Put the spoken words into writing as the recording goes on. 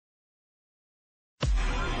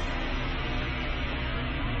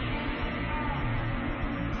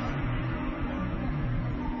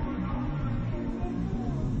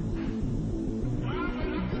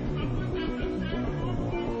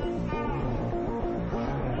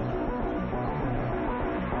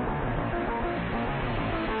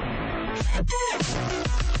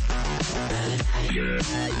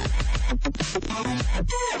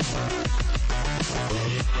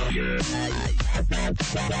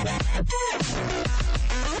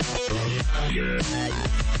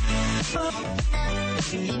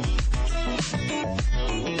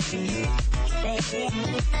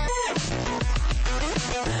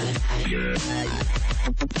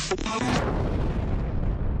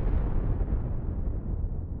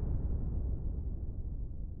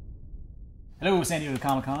Hello, San Diego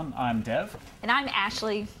Comic-Con. I'm Dev. And I'm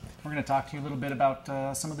Ashley. We're going to talk to you a little bit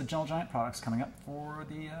about some of the Gentle Giant products coming up for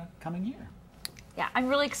the coming year. Yeah, I'm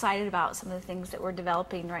really excited about some of the things that we're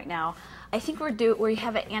developing right now. I think we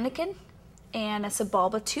have an Anakin and a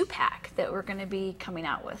Sebulba 2-pack that we're going to be coming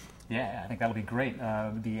out with. Yeah, I think that'll be great. The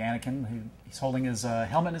Anakin, he's holding his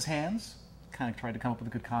helmet in his hands. Kind of tried to come up with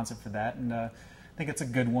a good concept for that, and I think it's a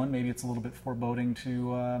good one. Maybe it's a little bit foreboding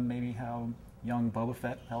to maybe how young Boba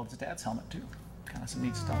Fett held his dad's helmet too. Kind of some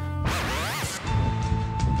neat stuff.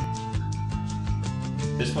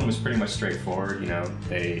 This one was pretty much straightforward. You know,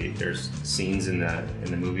 there's scenes in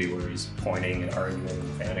the movie where he's pointing and arguing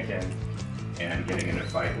with Anakin and getting in a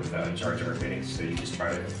fight with Jar Jar Binks. So you just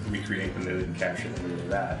try to recreate the mood and capture the mood of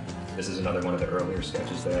that. This is another one of the earlier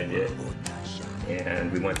sketches that I did,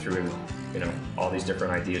 and we went through, you know, all these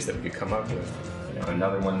different ideas that we could come up with.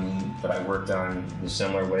 Another one that I worked on in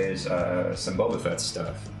similar ways, some Boba Fett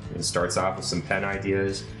stuff. It starts off with some pen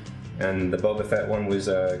ideas, and the Boba Fett one was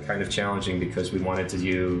kind of challenging because we wanted to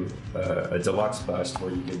do a deluxe bust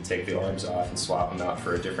where you could take the arms off and swap them out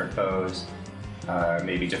for a different pose,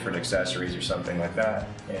 maybe different accessories or something like that.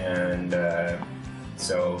 And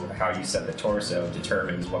so how you set the torso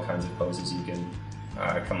determines what kinds of poses you can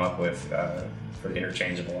come up with for the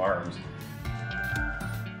interchangeable arms.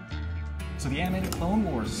 So the animated Clone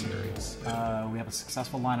Wars series, we have a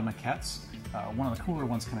successful line of maquettes. One of the cooler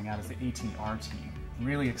ones coming out is the ATR team.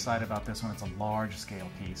 Really excited about this one. It's a large scale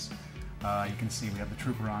piece. You can see we have the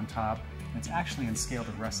trooper on top. And it's actually in scale to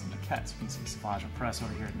the rest of the maquettes. You can see Savage and Press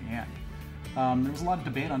over here at the end. There was a lot of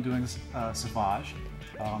debate on doing Savage,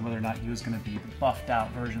 whether or not he was going to be the buffed out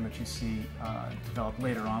version that you see developed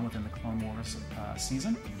later on within the Clone Wars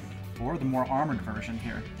season, or the more armored version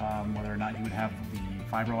here, whether or not he would have the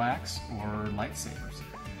vibro axe or lightsabers.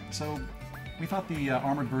 So we thought the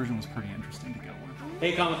armored version was pretty interesting to go with.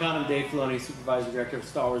 Hey Comic-Con, I'm Dave Filoni, Supervisor Director of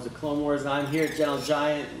Star Wars: The Clone Wars, and I'm here at Gentle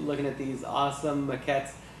Giant looking at these awesome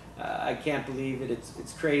maquettes. I can't believe it.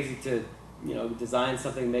 It's crazy to, you know, design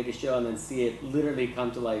something, make a show, and then see it literally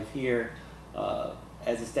come to life here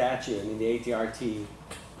as a statue. I mean, the ATRT,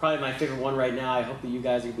 probably my favorite one right now. I hope that you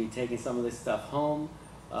guys are going to be taking some of this stuff home.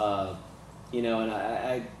 You know, and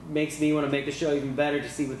it makes me want to make the show even better to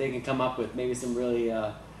see what they can come up with. Maybe some really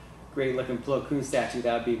great looking Plo Koon statue.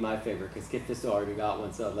 That would be my favorite, because Kit Fisto already got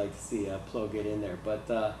one, so I'd like to see Plo get in there. But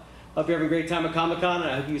hope you're having a great time at Comic-Con,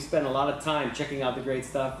 and I hope you spend a lot of time checking out the great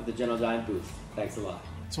stuff at the Gentle Giant booth. Thanks a lot.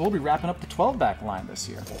 So we'll be wrapping up the 12-back line this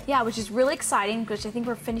year. Yeah, which is really exciting, because I think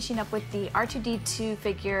we're finishing up with the R2-D2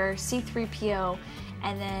 figure, C-3PO,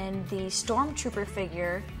 and then the Stormtrooper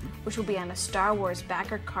figure, which will be on a Star Wars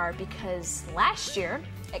backer card, because last year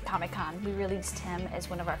at Comic-Con we released him as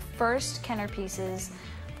one of our first Kenner pieces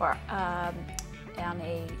for on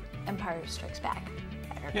a Empire Strikes Back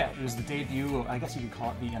backer Yeah, card. it was the debut, I guess you could call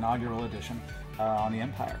it the inaugural edition on the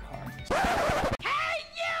Empire card. Hey,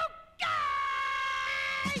 you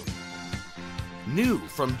guys! New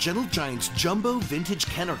from Gentle Giant's Jumbo Vintage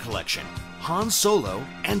Kenner Collection, Han Solo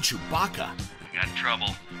and Chewbacca. Got in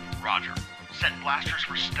trouble. Roger. Set blasters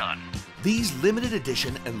for stun. These limited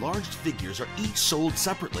edition enlarged figures are each sold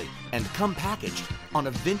separately and come packaged on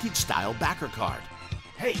a vintage-style backer card.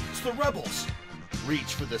 Hey, it's the Rebels!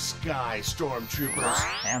 Reach for the sky, Stormtroopers.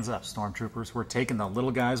 Hands up, Stormtroopers. We're taking the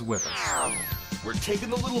little guys with us. We're taking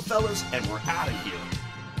the little fellas and we're out of here.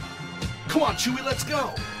 Come on, Chewie, let's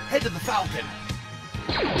go! Head to the Falcon.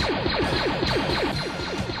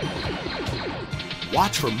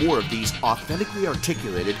 Watch for more of these authentically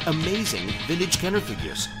articulated, amazing vintage Kenner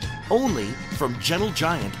figures. Only from Gentle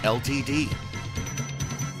Giant Ltd.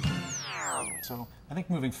 So I think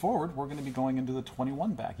moving forward, we're going to be going into the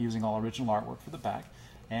 21 back, using all original artwork for the back,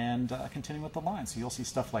 and continuing with the line. So you'll see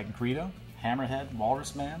stuff like Greedo, Hammerhead,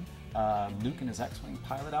 Walrus Man, Luke in his X-Wing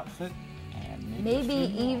pilot outfit, and maybe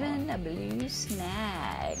Maybe even a blue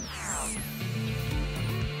snag.